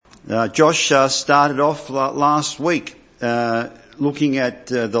Josh started off last week looking at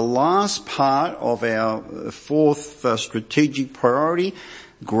the last part of our fourth strategic priority,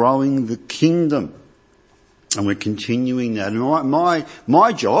 growing the kingdom. And we're continuing that. And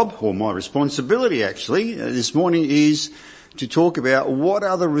my job, or my responsibility actually, this morning is to talk about what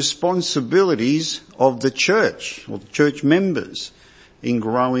are the responsibilities of the church, or the church members, in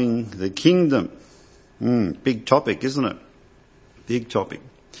growing the kingdom. Big topic, isn't it? Big topic.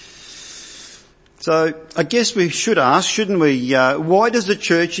 So I guess we should ask, shouldn't we, why does the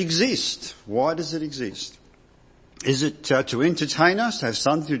church exist? Why does it exist? Is it to entertain us, to have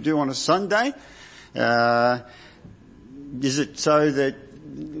something to do on a Sunday? Is it so that,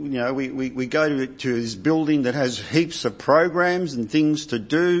 we go to this building that has heaps of programs and things to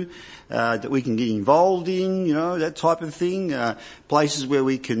do, that we can get involved in, that type of thing, places where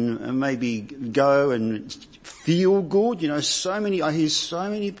we can maybe go and feel good, I hear so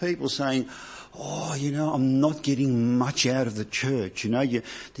many people saying, I'm not getting much out of the church. There's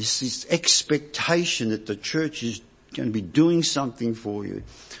this expectation that the church is going to be doing something for you.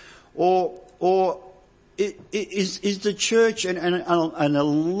 Or is the church, and a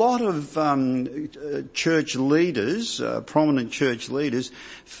lot of church leaders, prominent church leaders,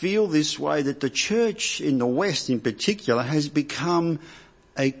 feel this way, that the church in the West in particular has become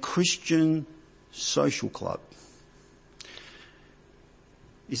a Christian social club.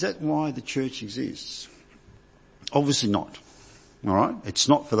 Is that why the church exists? Obviously not. All right? It's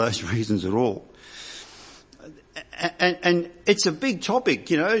not for those reasons at all. And it's a big topic,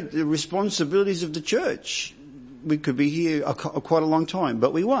 the responsibilities of the church. We could be here quite a long time,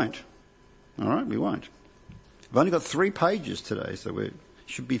 but we won't. All right? We won't. We've only got 3 pages today, so we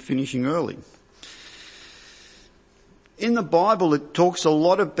should be finishing early. In the Bible, it talks a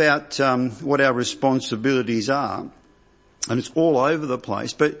lot about what our responsibilities are. And it's all over the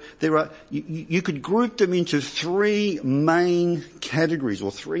place, but you could group them into 3 main categories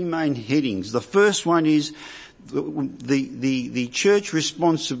or 3 main headings. The first one is the church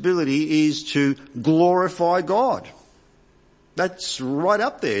responsibility is to glorify God. That's right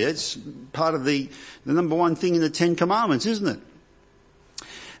up there. It's part of the number one thing in the 10 Commandments, isn't it?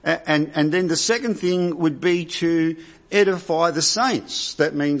 And then the second thing would be to edify the saints.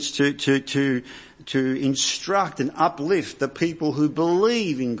 That means to instruct and uplift the people who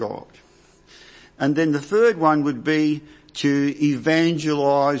believe in God. And then the third one would be to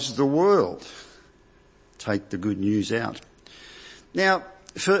evangelize the world. Take the good news out. Now,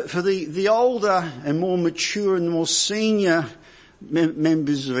 for the older and more mature and more senior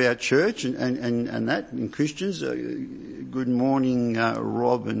members of our church and Christians, good morning,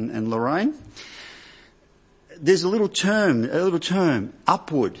 Rob and Lorraine. There's a little term,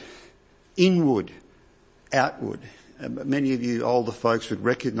 upward, inward, outward. Many of you older folks would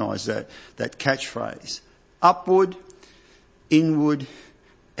recognise that catchphrase. Upward, inward,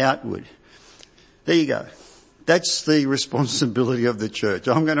 outward. There you go. That's the responsibility of the church.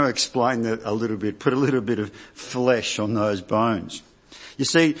 I'm going to explain that a little bit, put a little bit of flesh on those bones. You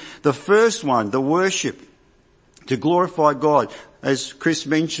see, the first one, the worship, to glorify God. As Chris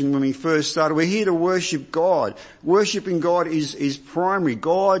mentioned when we first started, we're here to worship God. Worshipping God is primary.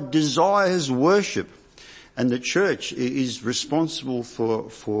 God desires worship. And the church is responsible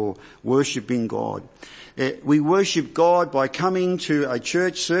for worshipping God. We worship God by coming to a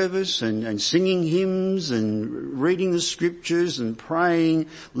church service and singing hymns and reading the scriptures and praying,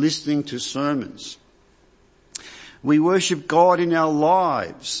 listening to sermons. We worship God in our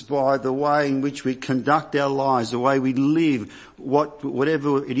lives by the way in which we conduct our lives, the way we live,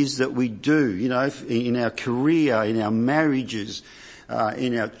 whatever it is that we do, in our career, in our marriages,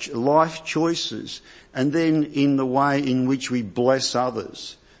 in our life choices, and then in the way in which we bless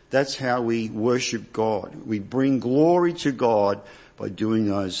others. That's how we worship God. We bring glory to God by doing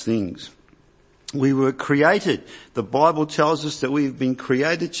those things. We were created. The Bible tells us that we've been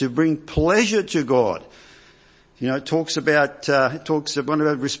created to bring pleasure to God. It talks about one of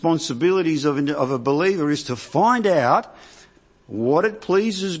the responsibilities of a believer is to find out what it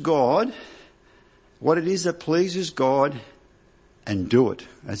pleases God, what it is that pleases God, and do it.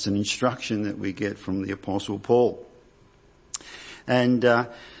 That's an instruction that we get from the Apostle Paul. And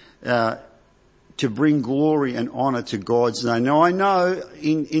to bring glory and honour to God's name. Now I know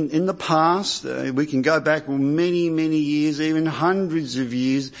in the past, we can go back many, many years, even hundreds of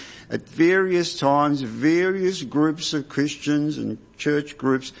years, at various times, various groups of Christians and church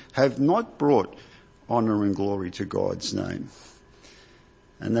groups have not brought honour and glory to God's name.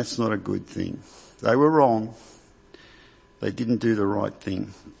 And that's not a good thing. They were wrong. They didn't do the right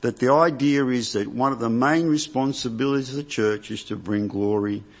thing. But the idea is that one of the main responsibilities of the church is to bring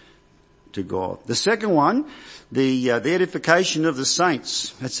glory to God. The second one, the edification of the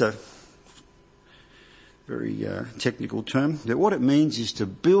saints. That's a very technical term. But what it means is to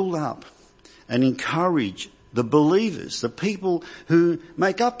build up and encourage the believers, the people who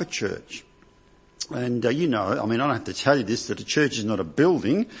make up a church. And I don't have to tell you this, that a church is not a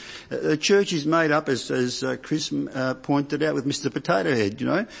building. A church is made up, as Chris pointed out with Mr. Potato Head,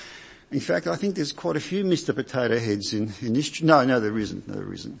 In fact, I think there's quite a few Mr. Potato Heads in this. No, there isn't. No,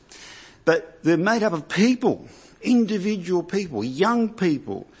 there isn't. But they're made up of people, individual people, young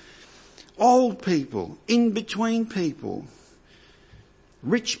people, old people, in-between people,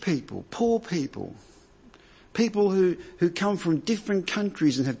 rich people, poor people, people who come from different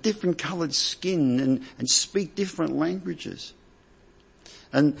countries and have different coloured skin and speak different languages.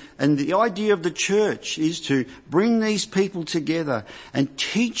 And the idea of the church is to bring these people together and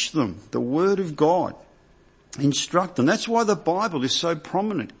teach them the Word of God. Instruct them. That's why the Bible is so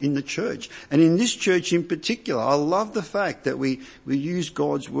prominent in the church. And in this church in particular, I love the fact that we use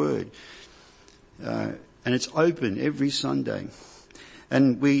God's Word. And it's open every Sunday.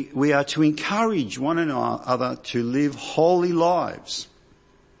 And we are to encourage one another to live holy lives.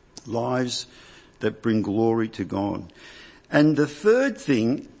 Lives that bring glory to God. And the third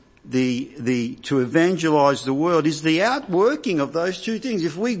thing, to evangelize the world, is the outworking of those two things.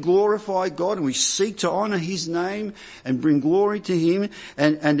 If we glorify God and we seek to honour His name and bring glory to Him,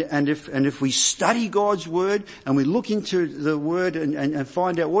 and if we study God's Word and we look into the Word and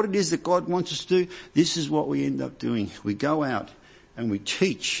find out what it is that God wants us to do, this is what we end up doing. We go out and we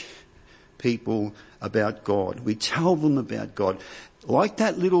teach people about God. We tell them about God. Like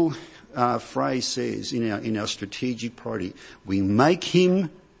that little phrase says in our strategic priority, we make Him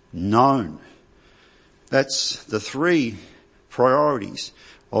known. That's the three priorities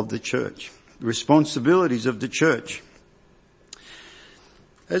of the church, responsibilities of the church.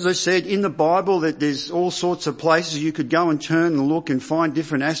 As I said, in the Bible that there's all sorts of places you could go and turn and look and find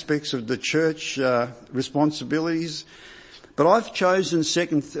different aspects of the church responsibilities. But I've chosen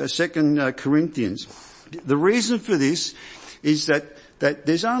Second Corinthians. The reason for this is that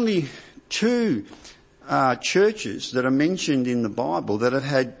there's only two churches that are mentioned in the Bible that have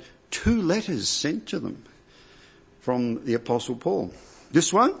had two letters sent to them from the Apostle Paul.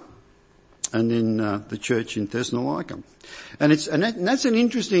 This one, and then the church in Thessalonica. And that's an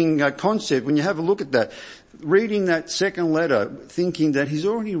interesting concept when you have a look at that. Reading that second letter, thinking that he's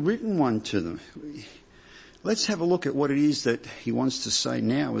already written one to them. Let's have a look at what it is that he wants to say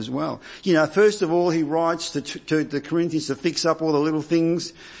now as well. First of all, he writes to the Corinthians to fix up all the little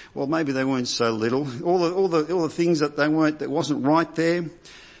things. Well, maybe they weren't so little. All the things that wasn't right there,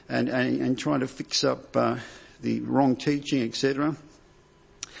 and trying to fix up the wrong teaching, etc.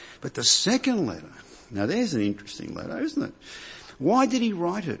 But the second letter, now there's an interesting letter, isn't it? Why did he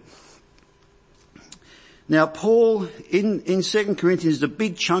write it? Now, Paul, in 2 Corinthians, the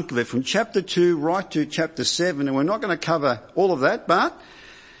big chunk of it, from chapter 2 right to chapter 7, and we're not going to cover all of that, but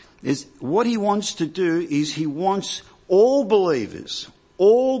what he wants to do is he wants all believers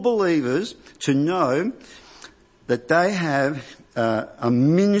to know that they have a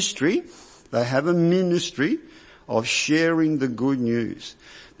ministry of sharing the good news.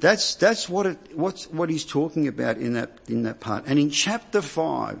 That's what he's talking about in that part. And in chapter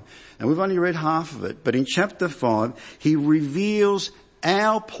 5, and we've only read half of it, but in chapter 5, he reveals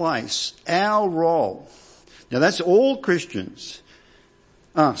our place, our role. Now that's all Christians,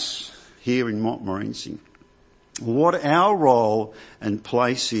 us here in Montmorency. What our role and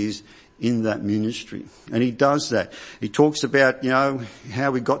place is in that ministry. And he does that. He talks about, how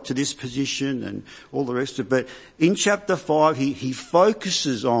we got to this position and all the rest of it. But in chapter 5, he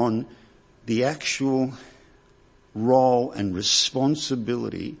focuses on the actual role and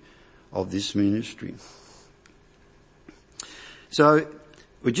responsibility of this ministry. So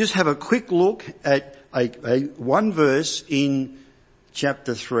we just have a quick look at one verse in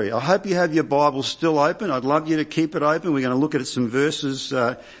chapter 3. I hope you have your Bible still open. I'd love you to keep it open. We're going to look at some verses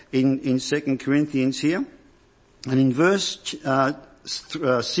in 2 Corinthians here. And in verse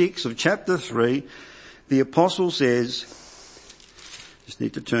 6 of chapter 3, the apostle says, just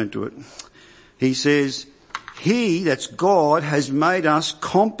need to turn to it. He says, He, that's God, has made us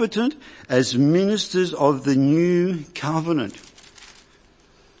competent as ministers of the new covenant.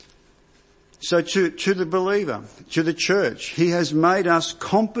 So to the believer, to the church, He has made us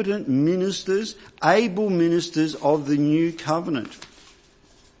competent ministers, able ministers of the new covenant.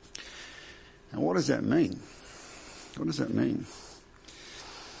 Now what does that mean? What does that mean?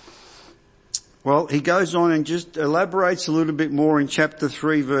 Well, he goes on and just elaborates a little bit more in chapter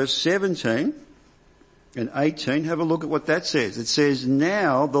 3 verse 17. and 18, have a look at what that says. It says,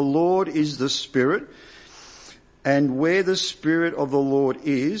 now the Lord is the Spirit, and where the Spirit of the Lord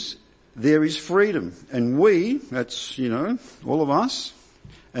is, there is freedom. And we, that's, all of us,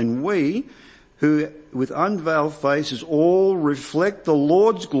 and we who with unveiled faces all reflect the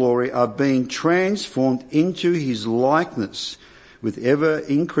Lord's glory are being transformed into his likeness with ever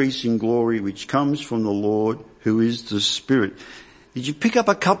increasing glory which comes from the Lord who is the Spirit. Did you pick up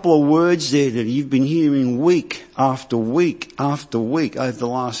a couple of words there that you've been hearing week after week after week over the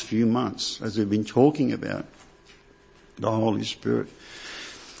last few months as we've been talking about the Holy Spirit?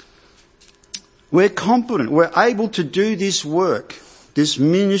 We're competent. We're able to do this work, this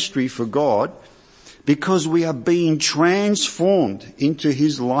ministry for God, because we are being transformed into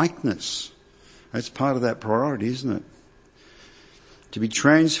his likeness. That's part of that priority, isn't it? To be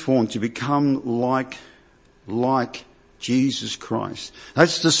transformed, to become like Jesus Christ.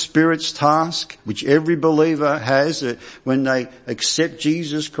 That's the Spirit's task, which every believer has. When they accept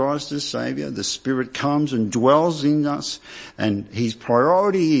Jesus Christ as Saviour, the Spirit comes and dwells in us, and his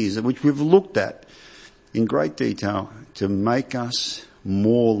priority is, which we've looked at in great detail, to make us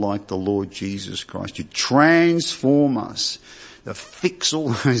more like the Lord Jesus Christ, to transform us, to fix all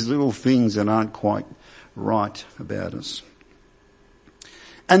those little things that aren't quite right about us.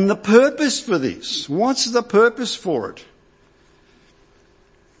 And the purpose for this, what's the purpose for it?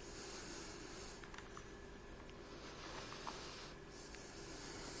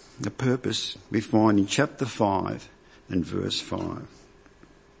 The purpose we find in chapter 5 and verse 5.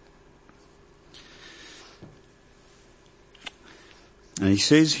 And he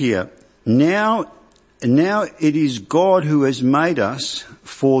says here, now it is God who has made us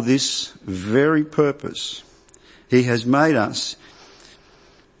for this very purpose. He has made us,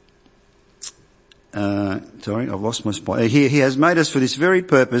 I've lost my spot. He has made us for this very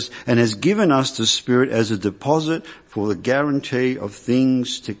purpose and has given us the Spirit as a deposit for the guarantee of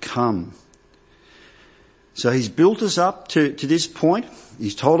things to come. So he's built us up to this point.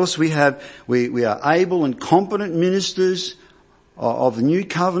 He's told us we are able and competent ministers of the new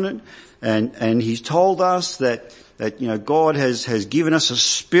covenant, and he's told us that God has given us a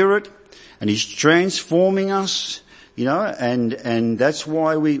Spirit and he's transforming us, and that's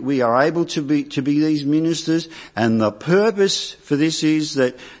why we are able to be these ministers. And the purpose for this is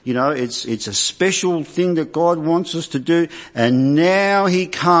that, it's a special thing that God wants us to do. And now he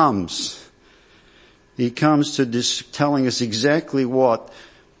comes to this, telling us exactly what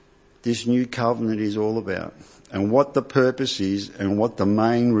this new covenant is all about, and what the purpose is, and what the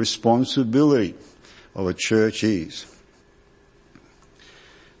main responsibility of a church is.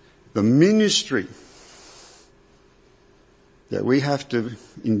 The ministry that we have to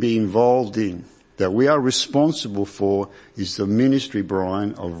be involved in, that we are responsible for, is the ministry,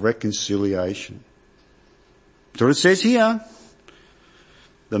 Brian, of reconciliation. So it says here,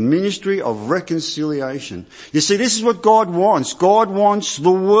 the ministry of reconciliation. You see, this is what God wants. God wants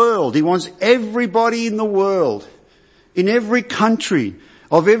the world. He wants everybody in the world, in every country,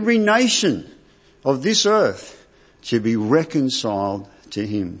 of every nation of this earth, to be reconciled to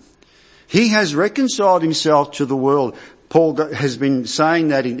him. He has reconciled himself to the world. Paul has been saying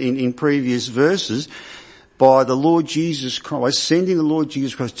that in previous verses, by the Lord Jesus Christ, sending the Lord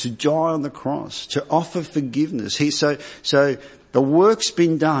Jesus Christ to die on the cross, to offer forgiveness. So the work's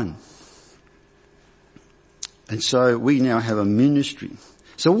been done. And so we now have a ministry.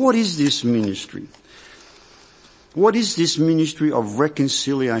 So what is this ministry? What is this ministry of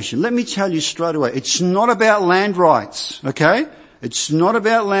reconciliation? Let me tell you straight away, it's not about land rights, okay? It's not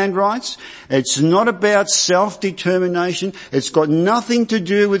about land rights. It's not about self-determination. It's got nothing to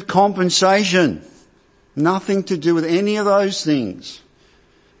do with compensation. Nothing to do with any of those things.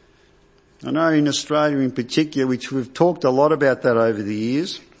 I know in Australia in particular, which we've talked a lot about that over the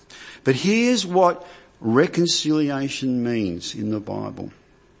years. But here's what reconciliation means in the Bible.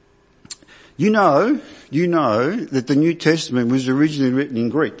 You know that the New Testament was originally written in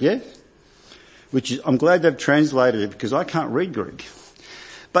Greek, yes? I'm glad they've translated it, because I can't read Greek.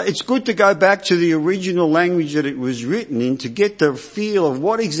 But it's good to go back to the original language that it was written in to get the feel of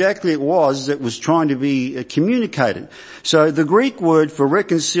what exactly it was that was trying to be communicated. So the Greek word for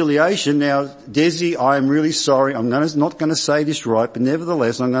reconciliation, now Desi, I am really sorry, I'm not going to say this right, but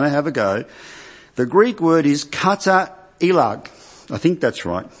nevertheless I'm going to have a go. The Greek word is kata ilag. I think that's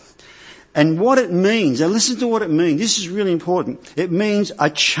right. And what it means, and listen to what it means, this is really important. It means a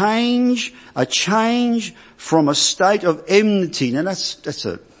change from a state of enmity. Now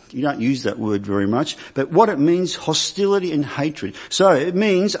you don't use that word very much, but what it means, hostility and hatred. So it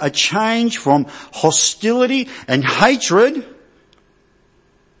means a change from hostility and hatred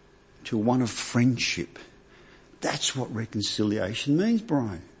to one of friendship. That's what reconciliation means,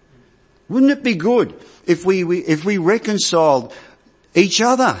 Brian. Wouldn't it be good if we reconciled each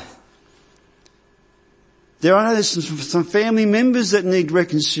other? There's some family members that need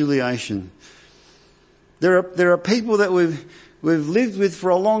reconciliation. There are people that we've lived with for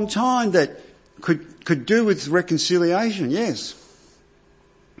a long time that could do with reconciliation, yes.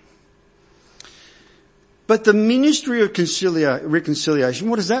 But the ministry of reconciliation,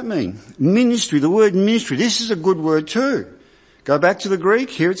 what does that mean? Ministry, the word ministry, this is a good word too. Go back to the Greek,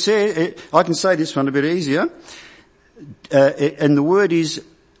 here it says, I can say this one a bit easier, and the word is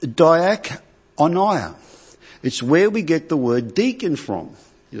diakonia. It's where we get the word deacon from.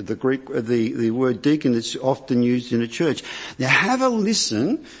 The Greek, the word deacon that's often used in a church. Now have a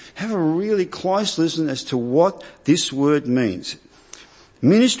listen, have a really close listen as to what this word means.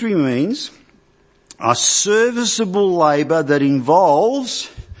 Ministry means a serviceable labour that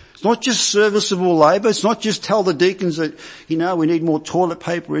involves, it's not just serviceable labour, it's not just tell the deacons that, we need more toilet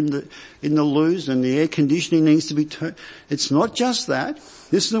paper in the loos and the air conditioning needs to be turned. It's not just that.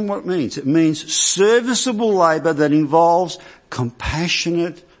 Listen to what it means. It means serviceable labour that involves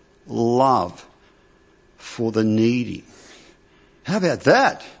compassionate love for the needy. How about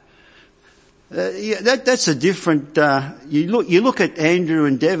that? That's a different, you look at Andrew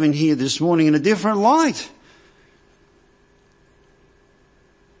and Devon here this morning in a different light.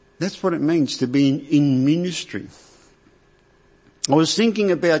 That's what it means to be in ministry. I was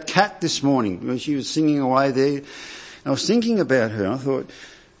thinking about Kat this morning when she was singing away there. I was thinking about her and I thought,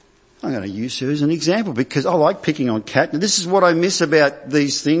 I'm going to use her as an example because I like picking on Kat. Now this is what I miss about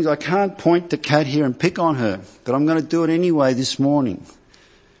these things. I can't point to Kat here and pick on her, but I'm going to do it anyway this morning.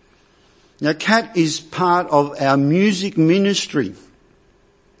 Now Kat is part of our music ministry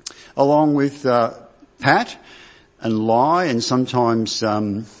along with Pat and Lai, and sometimes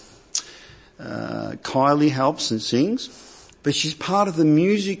Kylie helps and sings, but she's part of the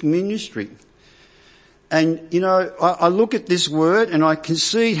music ministry. And, I look at this word and I can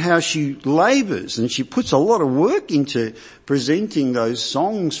see how she labours and she puts a lot of work into presenting those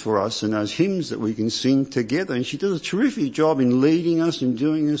songs for us and those hymns that we can sing together. And she does a terrific job in leading us and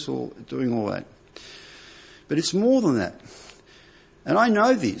doing all that. But it's more than that. And I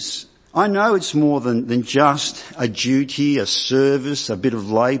know this. I know it's more than just a duty, a service, a bit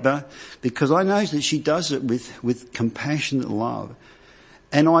of labour, because I know that she does it with compassionate love.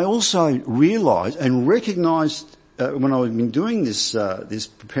 And I also realised and recognised when I've been doing this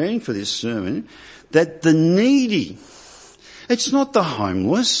preparing for this sermon, that the needy, it's not the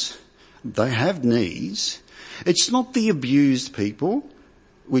homeless, they have needs. It's not the abused people,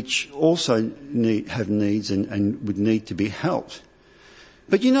 which also have needs and would need to be helped.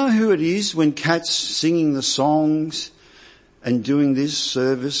 But you know who it is when Kat's singing the songs and doing this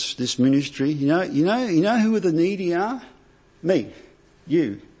service, this ministry? You know who the needy are? Me.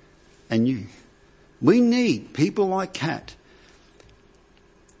 You and you. We need people like Kat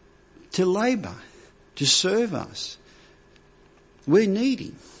to labour, to serve us. We're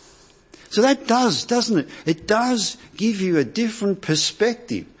needy. So that does, doesn't it? It does give you a different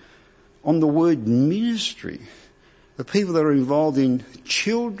perspective on the word ministry. The people that are involved in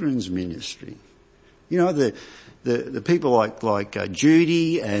children's ministry. The people like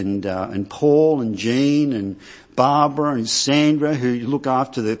Judy and Paul and Jean and Barbara and Sandra who look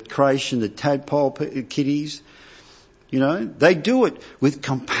after the creation, the tadpole kitties. They do it with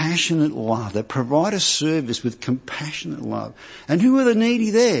compassionate love. They provide a service with compassionate love. And who are the needy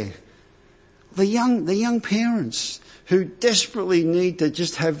there? The young parents who desperately need to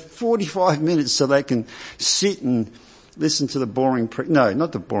just have 45 minutes so they can sit and listen to the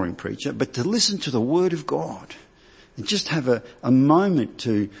not the boring preacher, but to listen to the Word of God. And just have a moment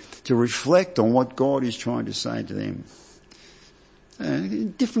to reflect on what God is trying to say to them.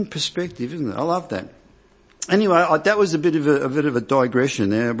 Different perspective, isn't it? I love that. Anyway, that was a bit of a digression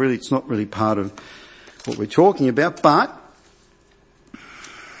there. Really, it's not really part of what we're talking about, but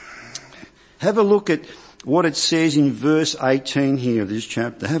have a look at what it says in verse 18 here of this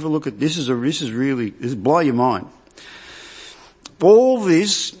chapter. Have a look at this. This will blow your mind. All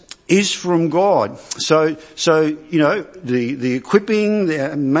this is from God. So, the equipping,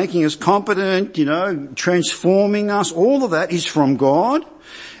 the making us competent, transforming us, all of that is from God.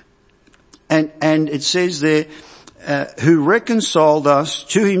 And it says there, who reconciled us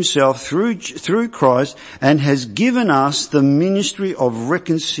to himself through Christ and has given us the ministry of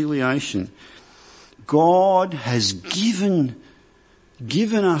reconciliation. God has given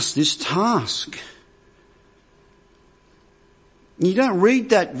us this task. You don't read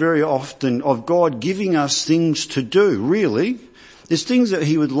that very often of God giving us things to do, really. There's things that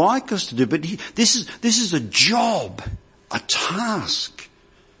he would like us to do, but this is a job, a task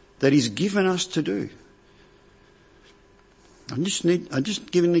that he's given us to do. I'm just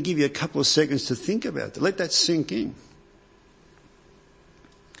going to give you a couple of seconds to think about that. Let that sink in.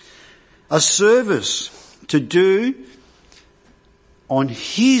 A service to do on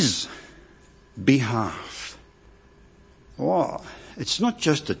his behalf. Oh, it's not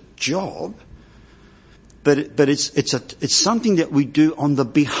just a job, but it's something that we do on the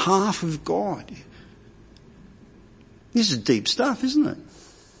behalf of God. This is deep stuff, isn't it?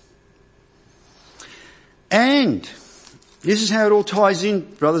 And this is how it all ties in,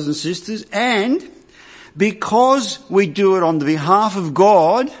 brothers and sisters. And because we do it on the behalf of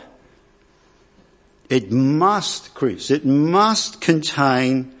God, it must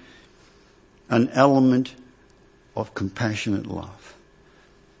contain an element of compassionate love.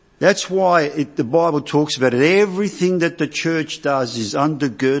 That's why the Bible talks about it. Everything that the church does is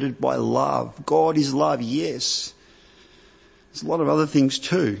undergirded by love. God is love, yes. There's a lot of other things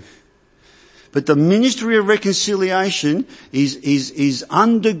too. But the ministry of reconciliation is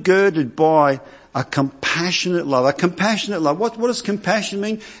undergirded by a compassionate love. A compassionate love. What does compassion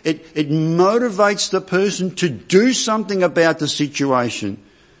mean? It motivates the person to do something about the situation.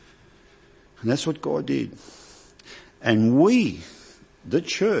 And that's what God did. And we, the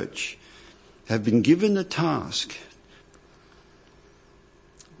church, have been given the task,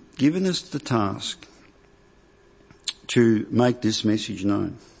 to make this message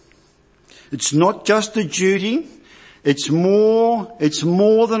known. It's not just a duty, it's more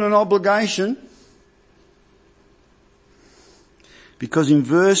than an obligation. Because in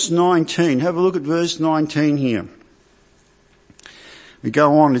verse 19, have a look at verse 19 here. We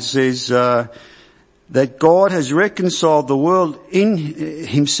go on, it says, that God has reconciled the world in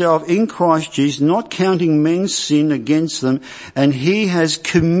himself in Christ Jesus, not counting men's sin against them, and he has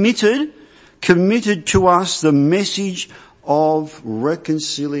committed to us the message of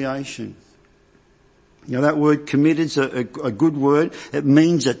reconciliation. You know, that word committed is a good word. It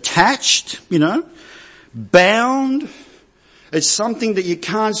means attached, bound. It's something that you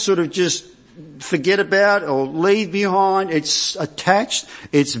can't sort of just forget about or leave behind. It's attached.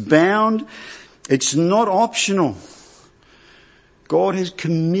 It's bound. It's not optional. God has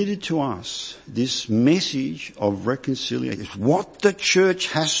committed to us this message of reconciliation. It's what the church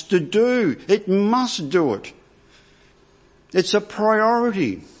has to do. It must do it. It's a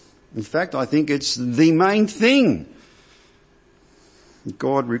priority. In fact, I think it's the main thing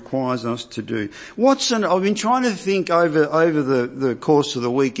God requires us to do. I've been trying to think over the course of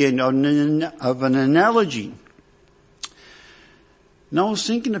the weekend of an analogy. And I was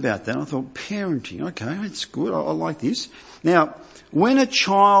thinking about that. I thought, parenting, okay, that's good. I like this. Now, when a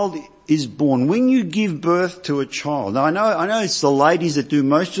child is born, when you give birth to a child, now I know it's the ladies that do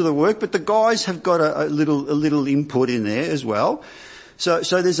most of the work, but the guys have got a little input in there as well. So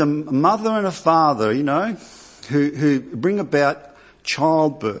there's a mother and a father, who bring about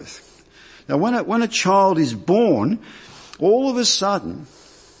childbirth. Now when a child is born, all of a sudden,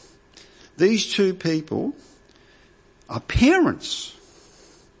 these two people are parents.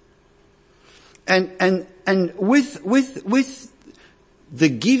 And with the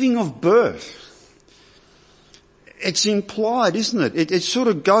giving of birth, it's implied, isn't it? It sort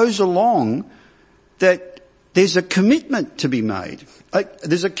of goes along that there's a commitment to be made.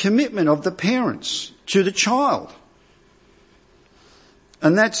 There's a commitment of the parents to the child.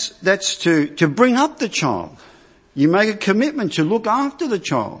 And that's to bring up the child. You make a commitment to look after the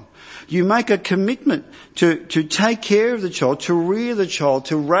child. You make a commitment to take care of the child, to rear the child,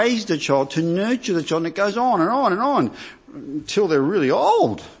 to raise the child, to nurture the child, and it goes on and on and on until they're really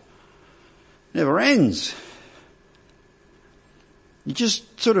old. Never ends. You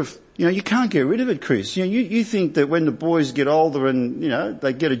just sort of, you can't get rid of it, Chris. You think that when the boys get older and,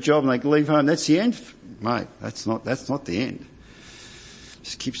 they get a job and they leave home, that's the end? Mate, that's not the end. It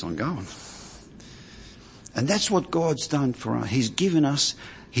just keeps on going. And that's what God's done for us. He's given us,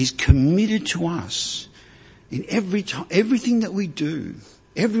 He's committed to us in everything that we do,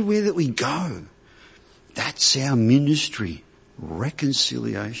 everywhere that we go. That's our ministry,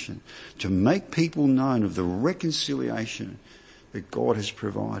 reconciliation, to make people known of the reconciliation that God has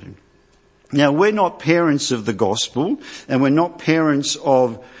provided. Now, we're not parents of the gospel, and we're not parents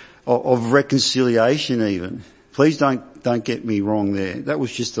of reconciliation even. Please don't get me wrong there. That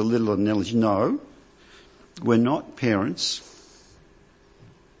was just a little analogy. No, we're not parents.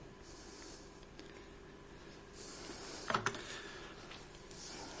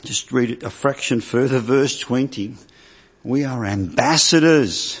 Just read it a fraction further, verse 20. We are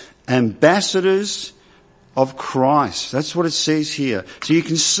ambassadors of Christ. That's what it says here. So you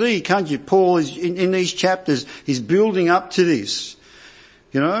can see, can't you, Paul is in these chapters, he's building up to this.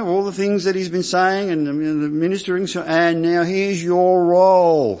 You know, all the things that he's been saying and the ministering. And now here's your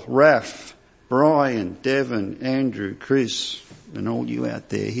role, Raph, Brian, Devon, Andrew, Chris, and all you out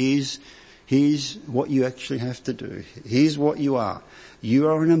there. Here's what you actually have to do. Here's what you are. You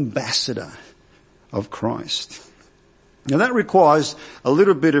are an ambassador of Christ. Now that requires a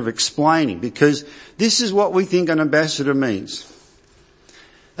little bit of explaining, because this is what we think an ambassador means.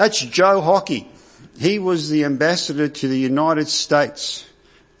 That's Joe Hockey. He was the ambassador to the United States.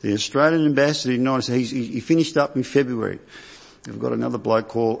 The Australian ambassador to the United States. He finished up in February. We've got another bloke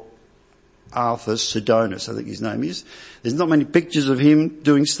called Arthur Sidonis, I think his name is. There's not many pictures of him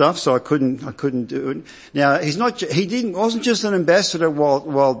doing stuff, so I couldn't do it. Now, wasn't just an ambassador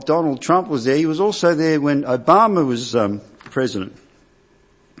while Donald Trump was there. He was also there when Obama was president.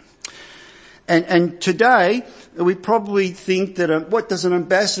 And today, we probably think that what does an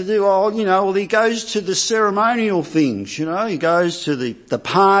ambassador do? Well, he goes to the ceremonial things, he goes to the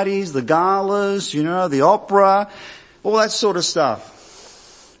parties, the galas, the opera, all that sort of stuff.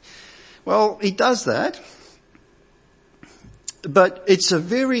 Well, he does that, but it's a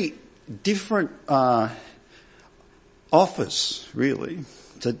very different office, really.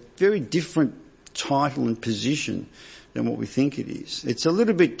 It's a very different title and position than what we think it is. It's a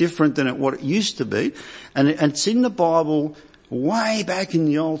little bit different than what it used to be, and it's in the Bible way back in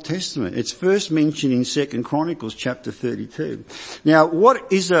the Old Testament. It's first mentioned in 2 Chronicles chapter 32. Now,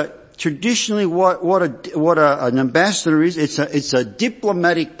 traditionally what an ambassador is, it's a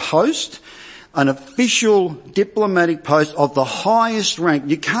diplomatic post, an official diplomatic post of the highest rank.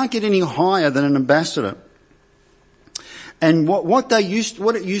 You can't get any higher than an ambassador. And what it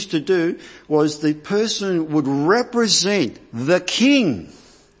used to do was the person would represent the king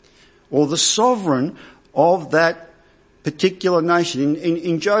or the sovereign of that particular nation.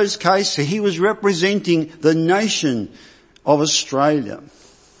 In Joe's case, he was representing the nation of Australia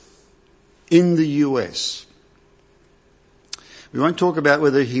in the US. We won't talk about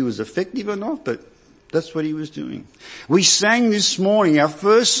whether he was effective or not, but that's what he was doing. We sang this morning, our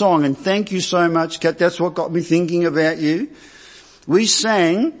first song, and thank you so much, Kat. That's what got me thinking about you. We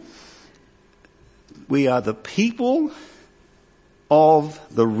sang, we are the people of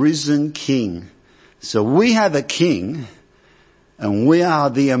the risen King. So we have a king, and we are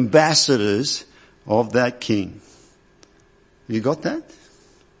the ambassadors of that king. You got that?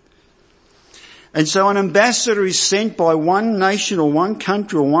 And so an ambassador is sent by one nation or one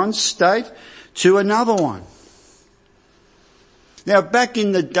country or one state to another one. Now, back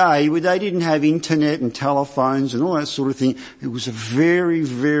in the day, they didn't have internet and telephones and all that sort of thing. It was a very,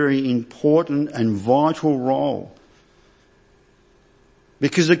 very important and vital role,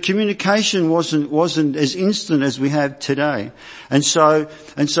 because the communication wasn't as instant as we have today. And so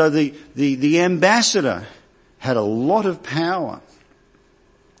the ambassador had a lot of power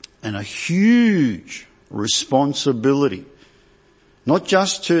and a huge responsibility, not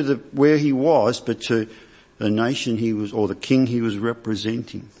just to where he was, but to the nation he was, or the king he was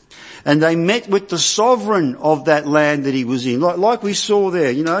representing. And they met with the sovereign of that land that he was in, like we saw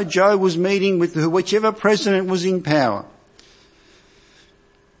there. Joe was meeting with whichever president was in power.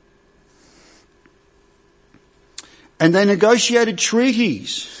 And they negotiated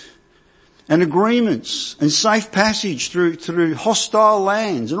treaties and agreements and safe passage through hostile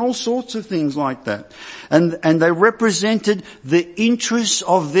lands and all sorts of things like that. And they represented the interests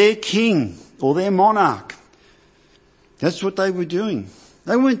of their king or their monarch. That's what they were doing.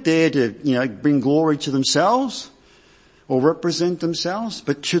 They weren't there to, bring glory to themselves or represent themselves,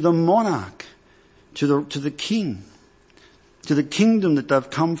 but to the monarch, to the king, to the kingdom that they've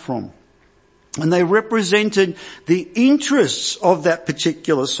come from. And they represented the interests of that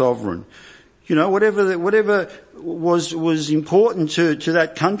particular sovereign. Whatever was important to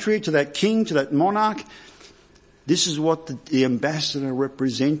that country, to that king, to that monarch, this is what the ambassador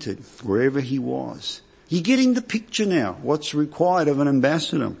represented wherever he was. You're getting the picture now, what's required of an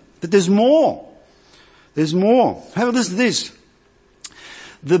ambassador. But there's more. There's more. Have a listen to this.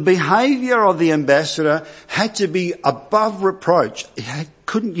 The behaviour of the ambassador had to be above reproach. You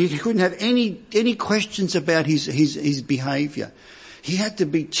couldn't have any questions about his behaviour. He had to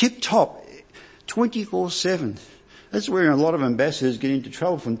be tip-top, 24/7. That's where a lot of ambassadors get into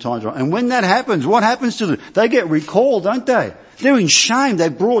trouble from time to time. And when that happens, what happens to them? They get recalled, don't they? They're in shame. They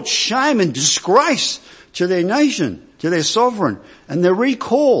brought shame and disgrace to their nation, to their sovereign, and they're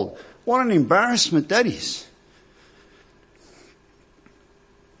recalled. What an embarrassment that is.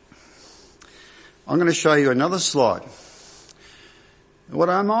 I'm going to show you another slide. What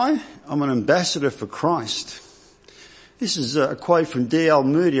am I? I'm an ambassador for Christ. This is a quote from D.L.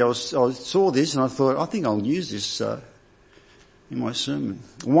 Moody. I saw this and I thought, I think I'll use this in my sermon.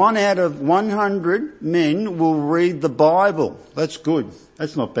 1 out of 100 men will read the Bible. That's good.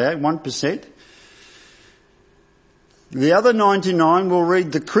 That's not bad. 1%. The other 99 will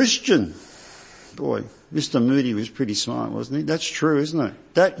read the Christian. Boy, Mr. Moody was pretty smart, wasn't he? That's true, isn't it?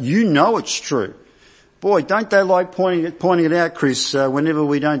 That, you know it's true. Boy, don't they like pointing it out, Chris, whenever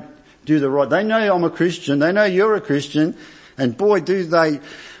we don't do the right. They know I'm a Christian. They know you're a Christian. And boy, do they,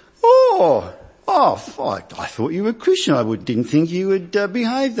 I thought you were a Christian. I didn't think you would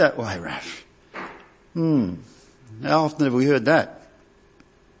behave that way, Raph. How often have we heard that?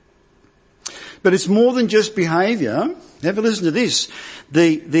 But it's more than just behaviour. Have a listen to this.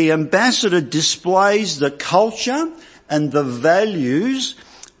 The ambassador displays the culture and the values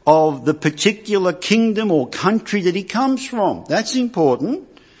of the particular kingdom or country that he comes from. That's important.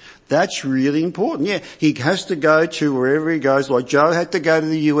 That's really important. Yeah, he has to go to wherever he goes. Like Joe had to go to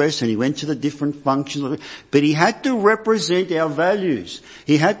the US and he went to the different functions. But he had to represent our values.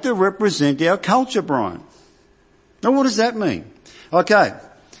 He had to represent our culture, Brian. Now what does that mean? Okay,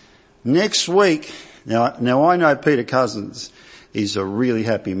 next week, now I know Peter Cousins is a really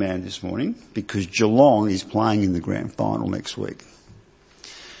happy man this morning because Geelong is playing in the grand final next week.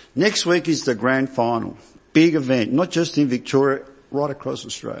 Next week is the grand final. Big event, not just in Victoria, right across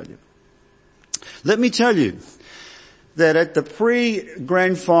Australia. Let me tell you that at the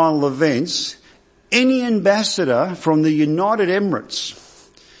pre-grand final events, any ambassador from the United Emirates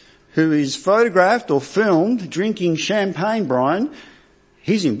who is photographed or filmed drinking champagne, Brian,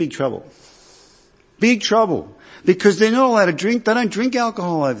 he's in big trouble. Big trouble. Because they're not allowed to drink, they don't drink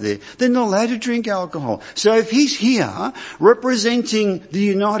alcohol over there. They're not allowed to drink alcohol. So if he's here representing the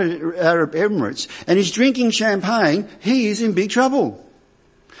United Arab Emirates and he's drinking champagne, he is in big trouble.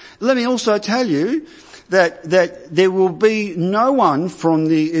 Let me also tell you that there will be no one from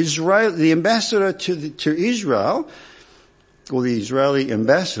the ambassador to Israel, or the Israeli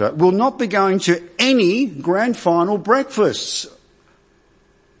ambassador, will not be going to any grand final breakfasts.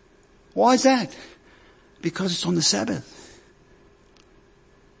 Why is that? Because it's on the Sabbath.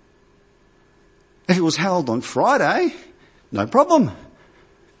 If it was held on Friday, no problem.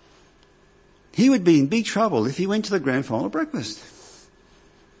 He would be in big trouble if he went to the grand final breakfast.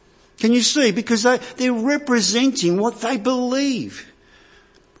 Can you see? Because they're representing what they believe.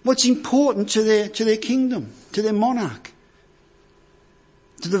 What's important to their kingdom, to their monarch,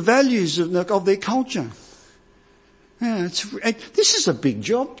 to the values of their culture. Yeah, this is a big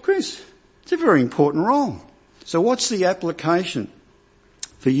job, Chris. It's a very important role. So what's the application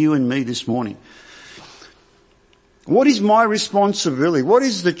for you and me this morning? What is my responsibility? What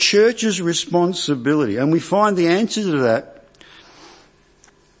is the church's responsibility? And we find the answer to that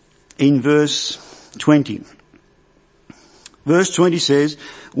in verse 20. Verse 20 says,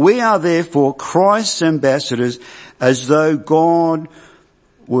 "We are therefore Christ's ambassadors, as though God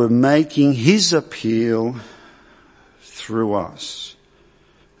were making his appeal through us."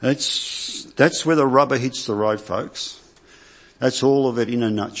 That's where the rubber hits the road, folks. That's all of it in a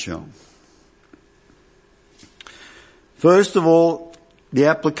nutshell. First of all, the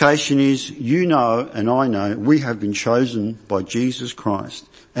application is, you know and I know, we have been chosen by Jesus Christ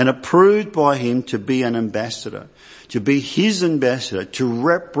and approved by him to be an ambassador, to be his ambassador, to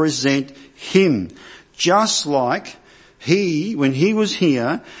represent him. Just like when he was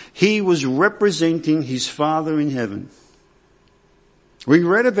here, he was representing his Father in heaven. We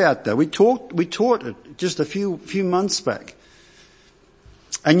read about that. We taught it just a few months back.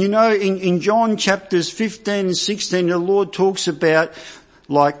 And you know, in John chapters 15 and 16, the Lord talks about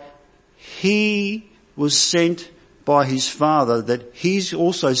like he was sent by his Father, that he's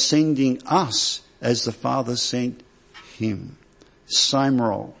also sending us as the Father sent him. Same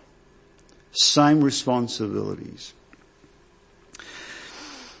role. Same responsibilities.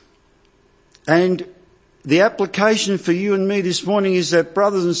 And the application for you and me this morning is that,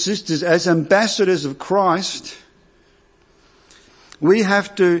 brothers and sisters, as ambassadors of Christ, we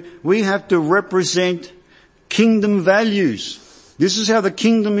have to represent kingdom values. This is how the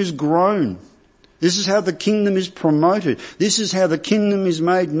kingdom is grown. This is how the kingdom is promoted. This is how the kingdom is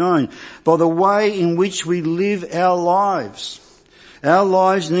made known, by the way in which we live our lives. Our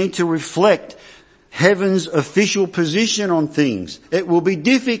lives need to reflect heaven's official position on things. It will be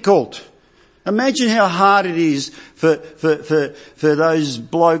difficult. Imagine how hard it is for those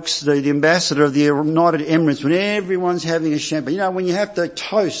blokes, the ambassador of the United Emirates, when everyone's having a champagne. You know, when you have to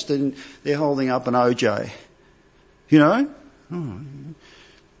toast and they're holding up an OJ. You know? Oh.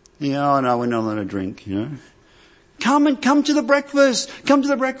 Yeah, I know we're not allowed to drink, you know. Come to the breakfast. Come to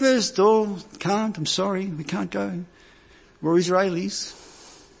the breakfast. Oh, can't. I'm sorry. We can't go. We're Israelis.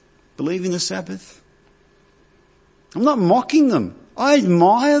 Believe in the Sabbath. I'm not mocking them. I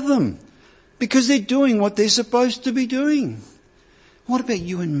admire them because they're doing what they're supposed to be doing. What about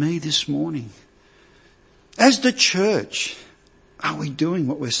you and me this morning? As the church, are we doing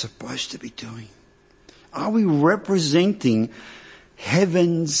what we're supposed to be doing? Are we representing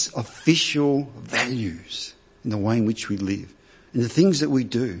heaven's official values in the way in which we live, in the things that we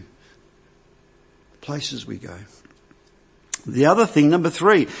do, places we go? The other thing, number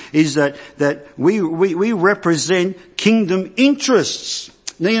 3, is that we represent kingdom interests.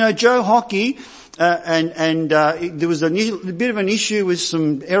 Now, Joe Hockey, there was a bit of an issue with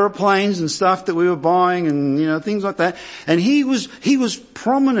some aeroplanes and stuff that we were buying and, things like that. And he was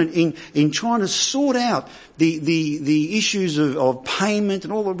prominent in trying to sort out the issues of payment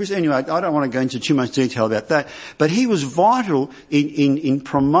and all of this. Anyway, I don't want to go into too much detail about that. But he was vital in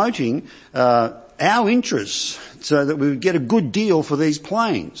promoting, our interests so that we would get a good deal for these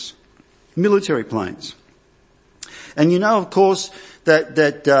planes, military planes. And of course,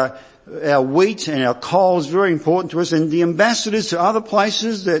 that our wheat and our coal is very important to us, and the ambassadors to other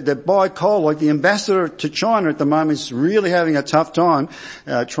places that buy coal, like the ambassador to China at the moment, is really having a tough time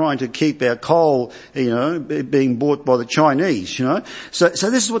trying to keep our coal, being bought by the Chinese, So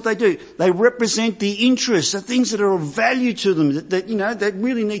this is what they do. They represent the interests, the things that are of value to them, that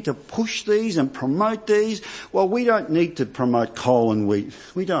really need to push these and promote these. Well, we don't need to promote coal and wheat.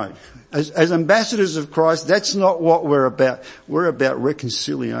 We don't. As ambassadors of Christ, that's not what we're about. We're about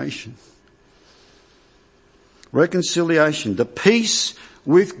reconciliation. Reconciliation, the peace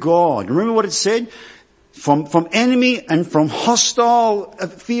with God. Remember what it said? From enemy and from hostile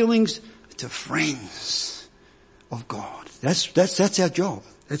feelings to friends of God. That's our job.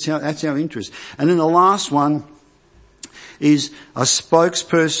 That's our interest. And then the last one is a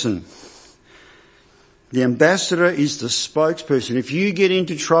spokesperson. The ambassador is the spokesperson. If you get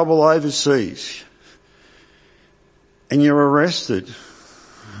into trouble overseas and you're arrested,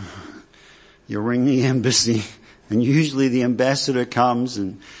 you ring the embassy, and usually the ambassador comes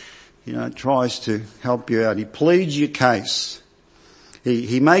and, tries to help you out. He pleads your case.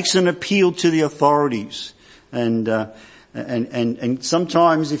 He makes an appeal to the authorities. And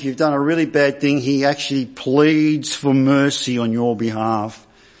sometimes if you've done a really bad thing, he actually pleads for mercy on your behalf.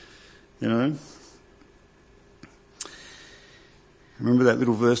 Remember that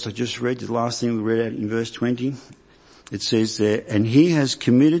little verse I just read, the last thing we read out in verse 20? It says there, and he has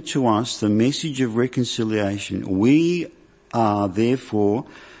committed to us the message of reconciliation. We are therefore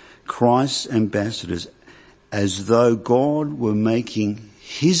Christ's ambassadors, as though God were making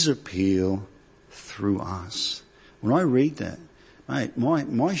his appeal through us. When I read that, mate,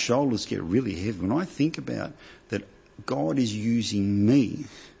 my shoulders get really heavy when I think about that God is using me,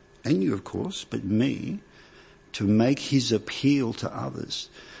 and you of course, but me, to make his appeal to others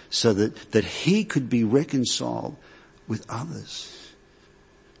so that he could be reconciled with others.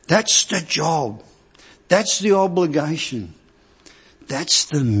 That's the job. That's the obligation. That's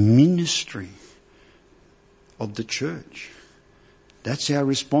the ministry of the church. That's our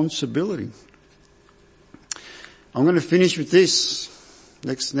responsibility. I'm going to finish with this.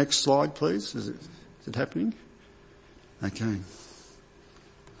 Next slide, please. Is it happening? Okay.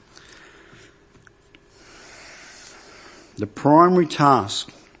 The primary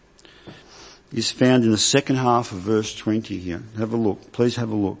task is found in the second half of verse 20 here. Have a look. Please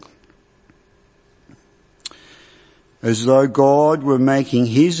have a look. As though God were making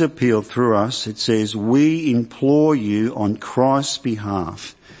his appeal through us, it says, we implore you on Christ's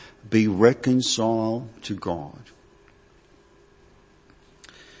behalf, be reconciled to God.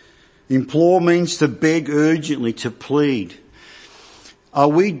 Implore means to beg urgently, to plead. Are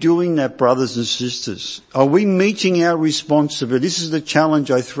we doing that, brothers and sisters? Are we meeting our responsibility? This is the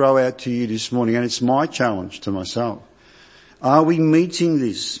challenge I throw out to you this morning, and it's my challenge to myself. Are we meeting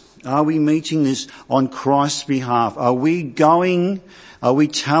this? Are we meeting this on Christ's behalf? Are we going? Are we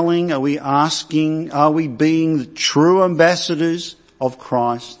telling? Are we asking? Are we being the true ambassadors of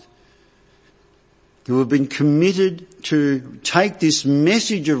Christ who have been committed to take this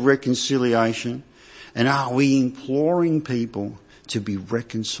message of reconciliation? And are we imploring people to be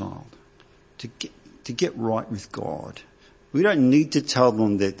reconciled, to get right with God? We don't need to tell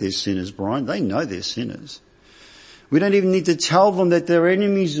them that they're sinners, Brian. They know they're sinners. We don't even need to tell them that they're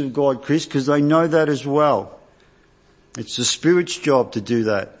enemies of God, Chris, because they know that as well. It's the Spirit's job to do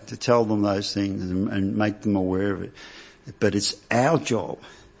that, to tell them those things and make them aware of it. But it's our job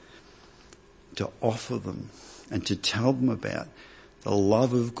to offer them and to tell them about the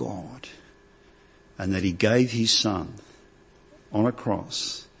love of God and that he gave his son on a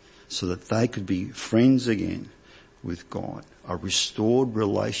cross so that they could be friends again with God. A restored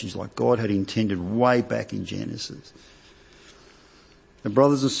relationship like God had intended way back in Genesis. And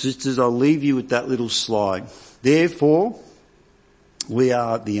brothers and sisters, I'll leave you with that little slide. Therefore, we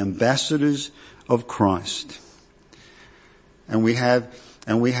are the ambassadors of Christ. And we have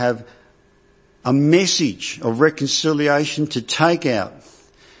a message of reconciliation to take out.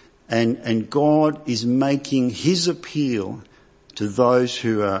 And God is making his appeal to those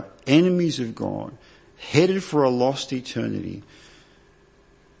who are enemies of God, headed for a lost eternity,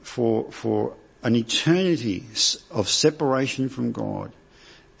 for an eternity of separation from God.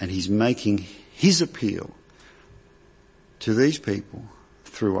 And he's making his appeal to these people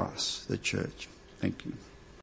through us, the church. Thank you.